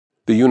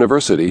The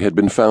university had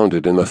been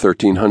founded in the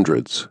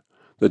 1300s.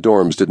 The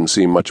dorms didn't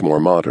seem much more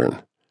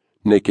modern.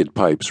 Naked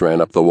pipes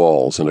ran up the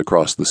walls and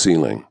across the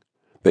ceiling.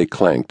 They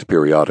clanked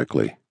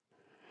periodically.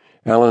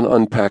 Alan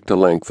unpacked a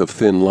length of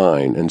thin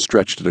line and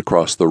stretched it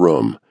across the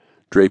room,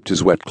 draped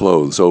his wet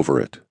clothes over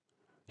it.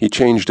 He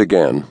changed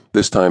again,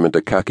 this time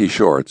into khaki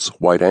shorts,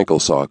 white ankle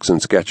socks and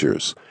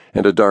Skechers,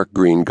 and a dark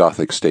green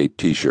Gothic State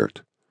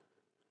t-shirt.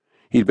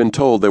 He'd been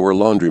told there were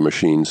laundry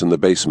machines in the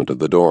basement of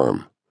the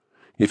dorm.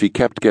 If he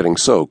kept getting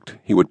soaked,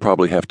 he would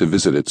probably have to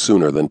visit it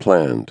sooner than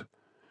planned.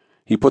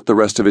 He put the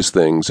rest of his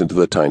things into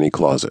the tiny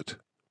closet.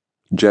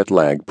 Jet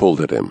lag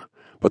pulled at him,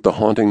 but the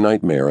haunting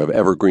nightmare of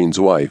Evergreen's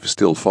wife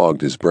still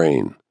fogged his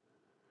brain.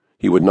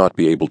 He would not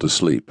be able to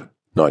sleep,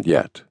 not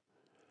yet.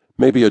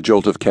 Maybe a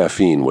jolt of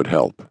caffeine would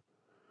help.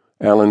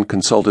 Alan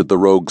consulted the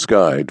Rogue's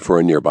Guide for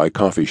a nearby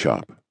coffee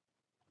shop.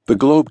 The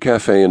Globe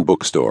Cafe and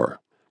Bookstore.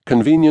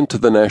 Convenient to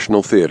the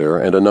National Theatre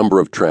and a number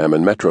of tram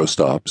and metro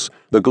stops,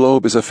 the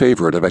Globe is a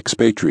favorite of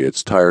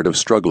expatriates tired of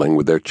struggling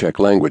with their Czech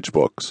language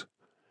books.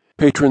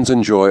 Patrons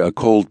enjoy a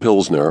cold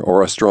pilsner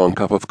or a strong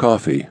cup of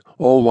coffee,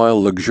 all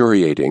while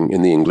luxuriating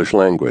in the English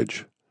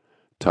language.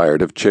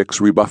 Tired of chicks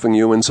rebuffing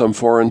you in some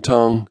foreign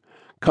tongue?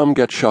 Come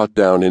get shot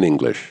down in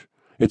English.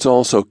 It's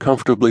all so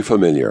comfortably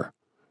familiar.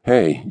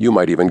 Hey, you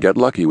might even get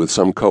lucky with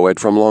some co-ed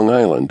from Long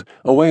Island,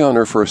 away on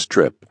her first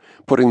trip,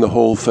 putting the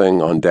whole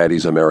thing on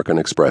Daddy's American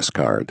Express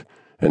card.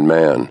 And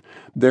man,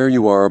 there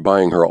you are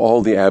buying her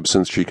all the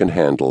absinthe she can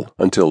handle,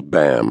 until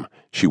bam,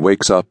 she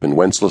wakes up in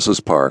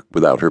Wenceslas Park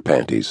without her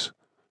panties.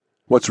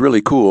 What's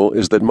really cool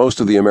is that most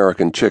of the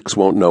American chicks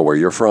won't know where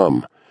you're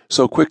from,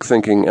 so quick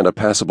thinking and a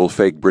passable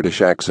fake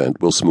British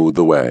accent will smooth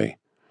the way.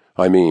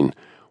 I mean,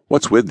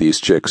 what's with these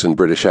chicks and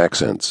British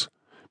accents?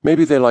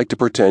 Maybe they like to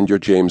pretend you're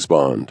James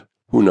Bond.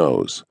 Who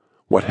knows?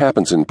 What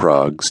happens in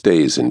Prague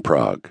stays in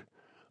Prague.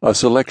 A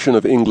selection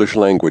of English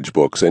language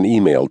books and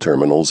email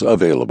terminals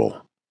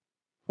available.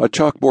 A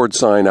chalkboard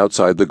sign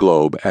outside the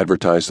Globe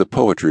advertised a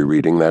poetry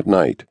reading that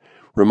night,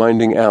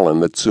 reminding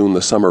Alan that soon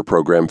the summer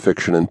program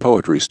fiction and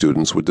poetry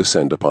students would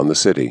descend upon the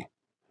city.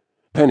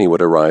 Penny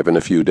would arrive in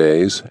a few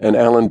days, and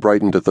Alan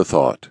brightened at the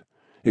thought.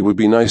 It would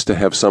be nice to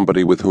have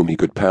somebody with whom he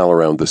could pal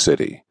around the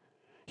city.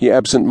 He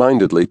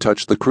absent-mindedly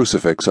touched the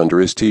crucifix under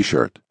his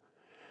t-shirt.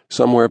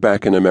 Somewhere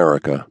back in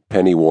America,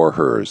 Penny wore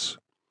hers.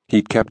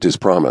 He'd kept his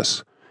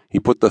promise. He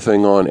put the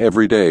thing on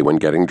every day when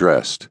getting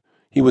dressed.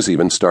 He was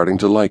even starting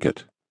to like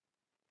it.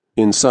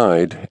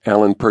 Inside,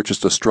 Alan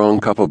purchased a strong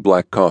cup of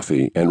black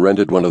coffee and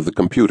rented one of the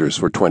computers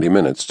for 20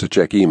 minutes to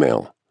check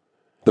email.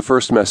 The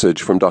first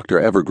message from Dr.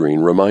 Evergreen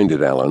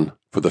reminded Alan,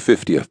 for the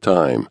 50th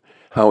time,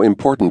 how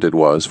important it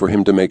was for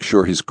him to make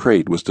sure his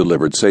crate was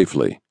delivered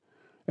safely.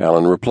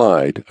 Alan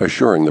replied,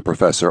 assuring the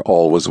professor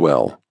all was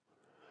well.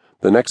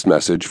 The next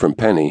message from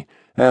Penny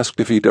asked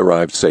if he'd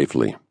arrived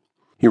safely.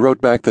 He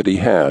wrote back that he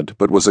had,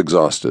 but was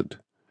exhausted.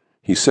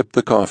 He sipped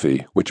the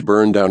coffee, which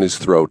burned down his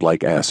throat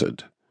like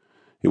acid.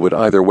 It would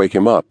either wake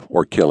him up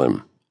or kill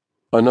him.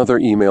 Another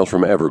email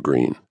from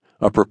Evergreen,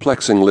 a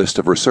perplexing list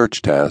of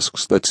research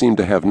tasks that seemed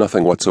to have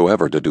nothing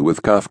whatsoever to do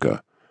with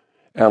Kafka.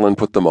 Alan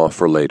put them off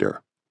for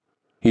later.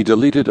 He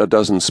deleted a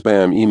dozen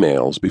spam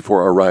emails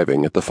before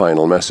arriving at the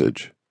final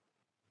message.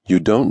 You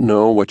don't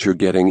know what you're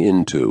getting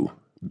into.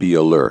 Be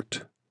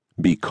alert.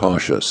 Be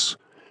cautious.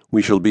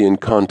 We shall be in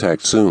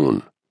contact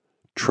soon.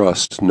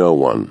 Trust no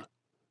one.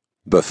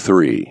 The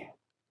 3.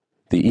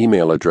 The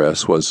email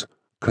address was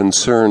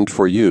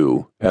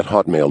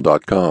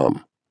concernedforyou@hotmail.com.